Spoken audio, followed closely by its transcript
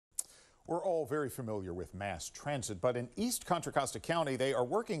We're all very familiar with mass transit, but in East Contra Costa County, they are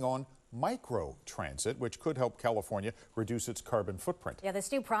working on micro transit, which could help California reduce its carbon footprint. Yeah,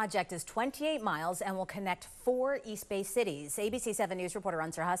 this new project is 28 miles and will connect 4 East Bay cities. ABC 7 News reporter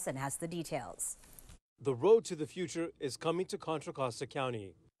Contra Hassan has the details. The road to the future is coming to Contra Costa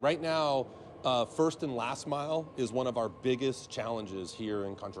County. Right now, first and last mile is one of our biggest challenges here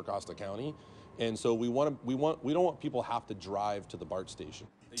in Contra Costa County. And so we don't want people to have to drive to the BART station.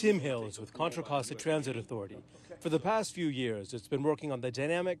 Tim Hill is with Contra Costa Transit Authority. For the past few years, it's been working on the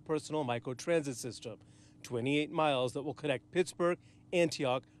dynamic personal microtransit system, 28 miles that will connect Pittsburgh,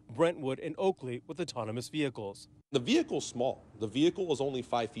 Antioch, Brentwood, and Oakley with autonomous vehicles. The vehicle's small. The vehicle is only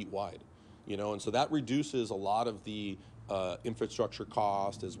 5 feet wide, and so that reduces a lot of the infrastructure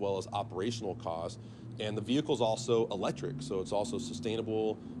cost as well as operational cost. And the vehicle's also electric, so it's also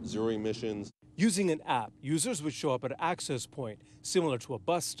sustainable, zero emissions. Using an app, users would show up at an access point, similar to a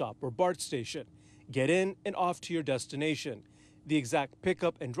bus stop or BART station. Get in and off to your destination. The exact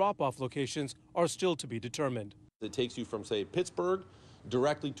pickup and drop-off locations are still to be determined. It takes you from, say, Pittsburgh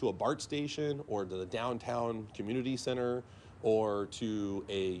directly to a BART station or to the downtown community center or to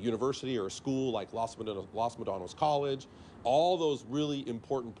a university or a school like Los Medanos College, all those really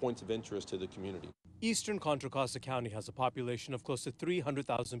important points of interest to the community. Eastern Contra Costa County has a population of close to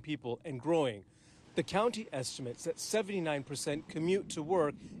 300,000 people and growing. The county estimates that 79% commute to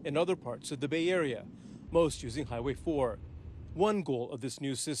work in other parts of the Bay Area, most using Highway 4. One goal of this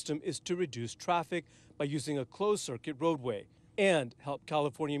new system is to reduce traffic by using a closed-circuit roadway and help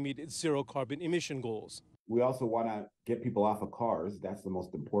California meet its zero carbon emission goals. We also want to get people off of cars. That's the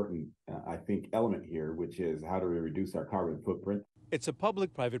most important, I think, element here, which is how do we reduce our carbon footprint? It's a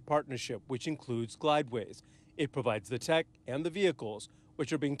public-private partnership, which includes Glydways. It provides the tech and the vehicles,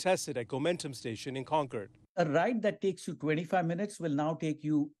 which are being tested at Momentum Station in Concord. A ride that takes you 25 minutes will now take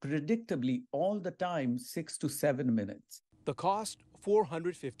you predictably all the time 6 to 7 minutes. The cost,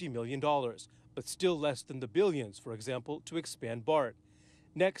 $450 million, but still less than the billions, for example, to expand BART.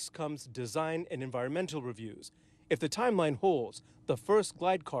 Next comes design and environmental reviews. If the timeline holds, the first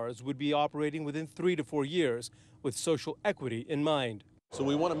Glydcars would be operating within 3 to 4 years, with social equity in mind. So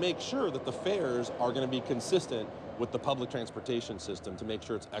we want to make sure that the fares are going to be consistent with the public transportation system to make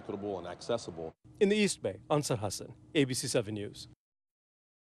sure it's equitable and accessible. In the East Bay, Contra Hassan, ABC 7 News.